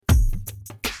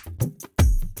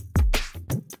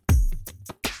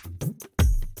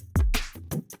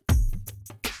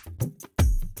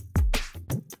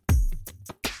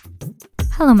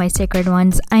Hello, my sacred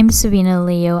ones. I'm Savina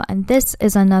Leo, and this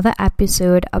is another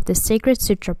episode of the Sacred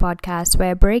Sutra podcast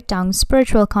where I break down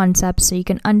spiritual concepts so you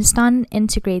can understand and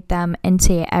integrate them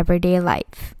into your everyday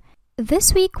life.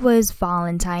 This week was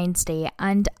Valentine's Day,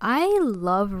 and I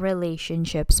love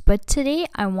relationships, but today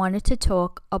I wanted to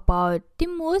talk about the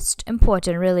most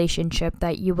important relationship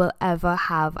that you will ever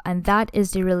have, and that is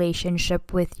the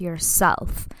relationship with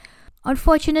yourself.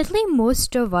 Unfortunately,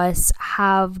 most of us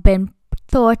have been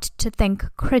taught to think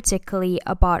critically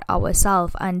about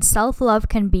ourselves, and self-love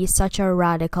can be such a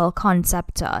radical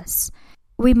concept to us.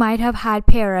 We might have had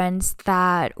parents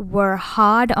that were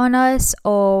hard on us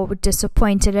or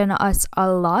disappointed in us a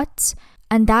lot,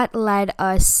 and that led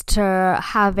us to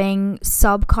having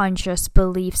subconscious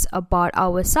beliefs about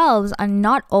ourselves and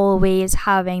not always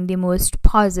having the most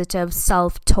positive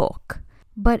self-talk.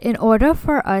 But in order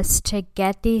for us to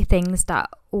get the things that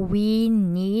we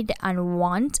need and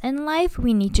want in life,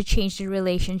 we need to change the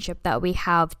relationship that we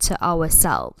have to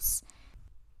ourselves.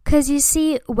 Because you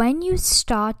see, when you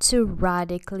start to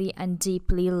radically and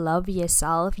deeply love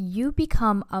yourself, you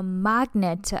become a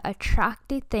magnet to attract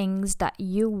the things that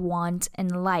you want in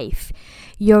life.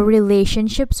 Your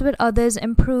relationships with others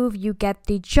improve, you get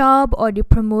the job or the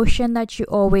promotion that you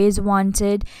always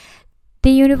wanted. The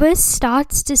universe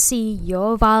starts to see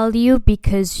your value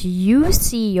because you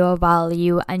see your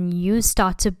value and you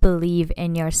start to believe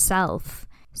in yourself.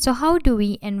 So how do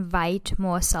we invite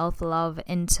more self-love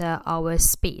into our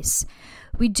space?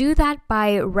 We do that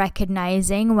by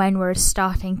recognizing when we're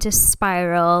starting to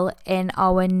spiral in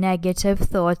our negative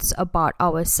thoughts about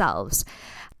ourselves.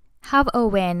 Have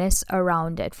awareness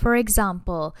around it. For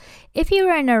example, if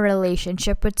you're in a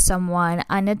relationship with someone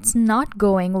and it's not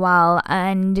going well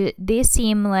and they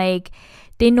seem like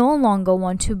they no longer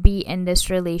want to be in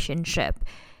this relationship,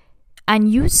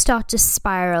 and you start to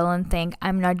spiral and think,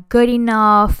 I'm not good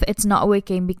enough, it's not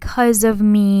working because of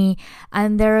me,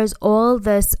 and there is all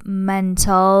this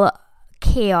mental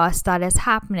chaos that is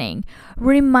happening.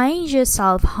 Remind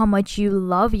yourself how much you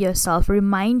love yourself.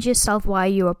 Remind yourself why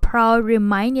you are proud.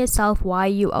 Remind yourself why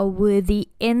you are worthy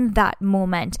in that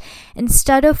moment.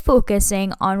 Instead of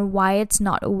focusing on why it's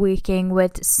not working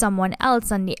with someone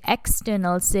else and the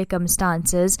external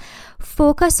circumstances,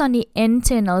 focus on the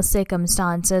internal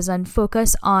circumstances and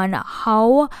focus on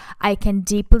how I can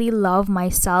deeply love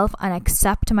myself and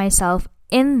accept myself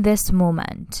in this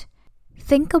moment.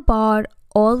 Think about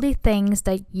all the things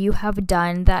that you have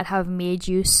done that have made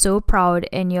you so proud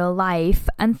in your life,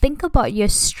 and think about your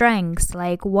strengths.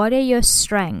 Like, what are your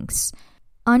strengths?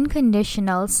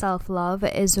 Unconditional self-love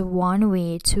is one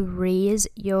way to raise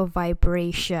your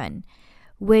vibration,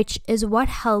 which is what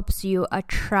helps you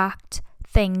attract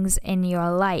things in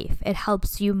your life. It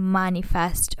helps you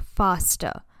manifest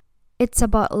faster. It's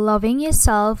about loving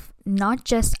yourself not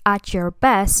just at your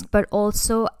best, but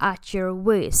also at your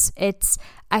worst. It's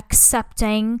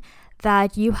accepting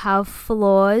that you have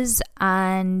flaws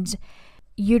and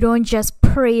you don't just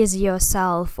praise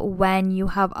yourself when you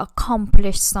have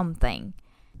accomplished something.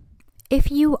 If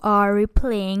you are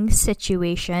replaying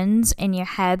situations in your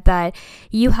head that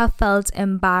you have felt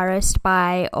embarrassed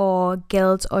by or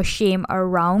guilt or shame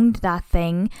around that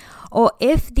thing, or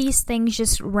if these things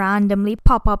just randomly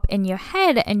pop up in your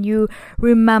head and you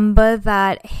remember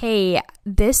that, hey,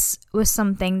 this was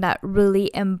something that really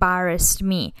embarrassed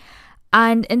me.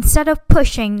 And instead of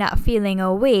pushing that feeling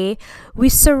away, we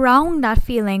surround that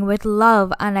feeling with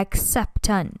love and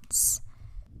acceptance.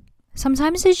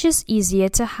 Sometimes it's just easier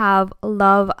to have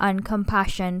love and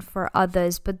compassion for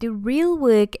others, but the real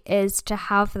work is to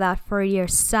have that for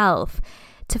yourself,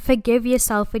 to forgive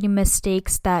yourself for the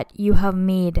mistakes that you have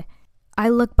made. I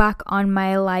look back on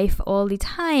my life all the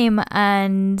time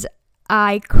and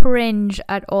I cringe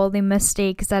at all the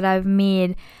mistakes that I've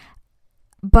made.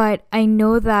 But I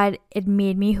know that it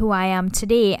made me who I am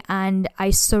today, and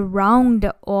I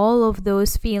surround all of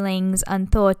those feelings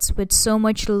and thoughts with so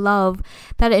much love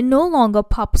that it no longer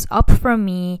pops up from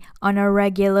me on a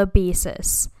regular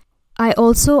basis. I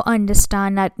also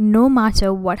understand that no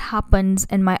matter what happens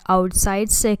in my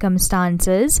outside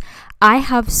circumstances, I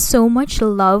have so much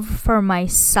love for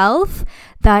myself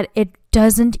that it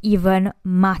doesn't even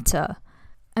matter.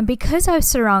 And because I've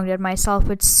surrounded myself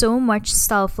with so much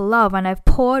self-love and I've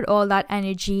poured all that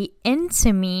energy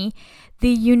into me, the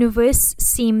universe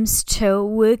seems to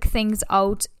work things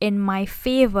out in my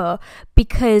favor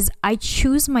because I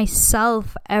choose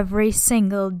myself every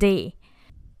single day.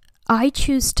 I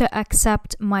choose to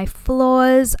accept my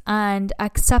flaws and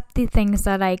accept the things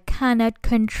that I cannot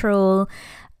control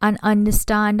and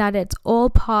understand that it's all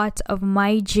part of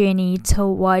my journey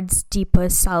towards deeper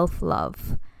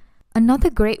self-love. Another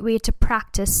great way to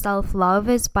practice self-love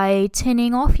is by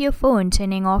turning off your phone,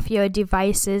 turning off your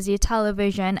devices, your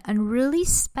television, and really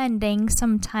spending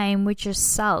some time with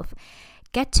yourself.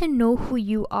 Get to know who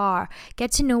you are.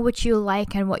 Get to know what you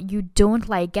like and what you don't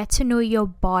like. Get to know your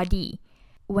body.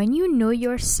 When you know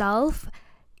yourself,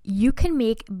 you can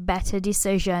make better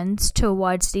decisions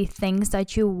towards the things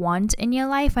that you want in your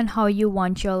life and how you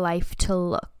want your life to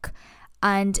look.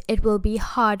 And it will be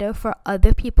harder for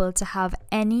other people to have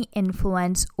any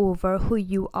influence over who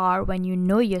you are when you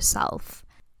know yourself.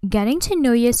 Getting to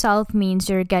know yourself means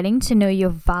you're getting to know your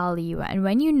value. And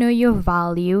when you know your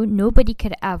value, nobody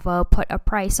could ever put a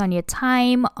price on your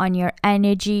time, on your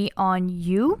energy, on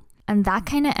you. And that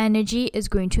kind of energy is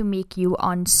going to make you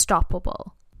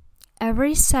unstoppable.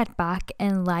 Every setback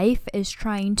in life is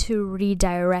trying to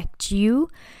redirect you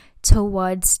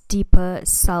towards deeper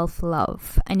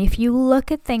self-love. And if you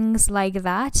look at things like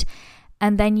that,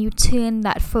 and then you turn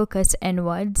that focus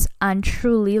inwards and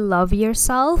truly love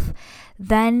yourself,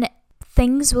 then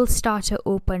things will start to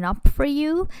open up for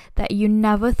you that you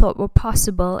never thought were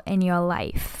possible in your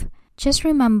life. Just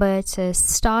remember to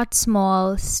start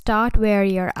small, start where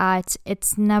you're at.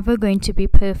 It's never going to be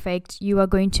perfect. You are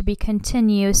going to be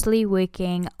continuously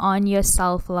working on your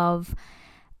self-love,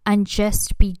 and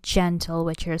just be gentle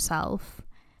with yourself.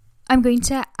 I'm going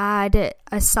to add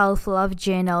a self-love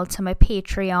journal to my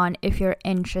Patreon if you're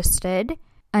interested.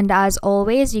 And as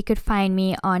always, you could find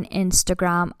me on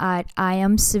Instagram at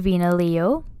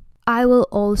IamSavinaLeo. I will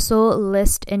also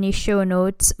list in the show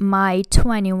notes my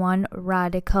 21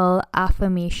 radical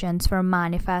affirmations for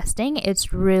manifesting.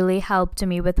 It's really helped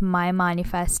me with my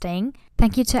manifesting.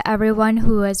 Thank you to everyone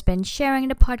who has been sharing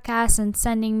the podcast and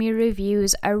sending me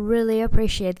reviews. I really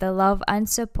appreciate the love and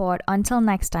support. Until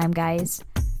next time, guys.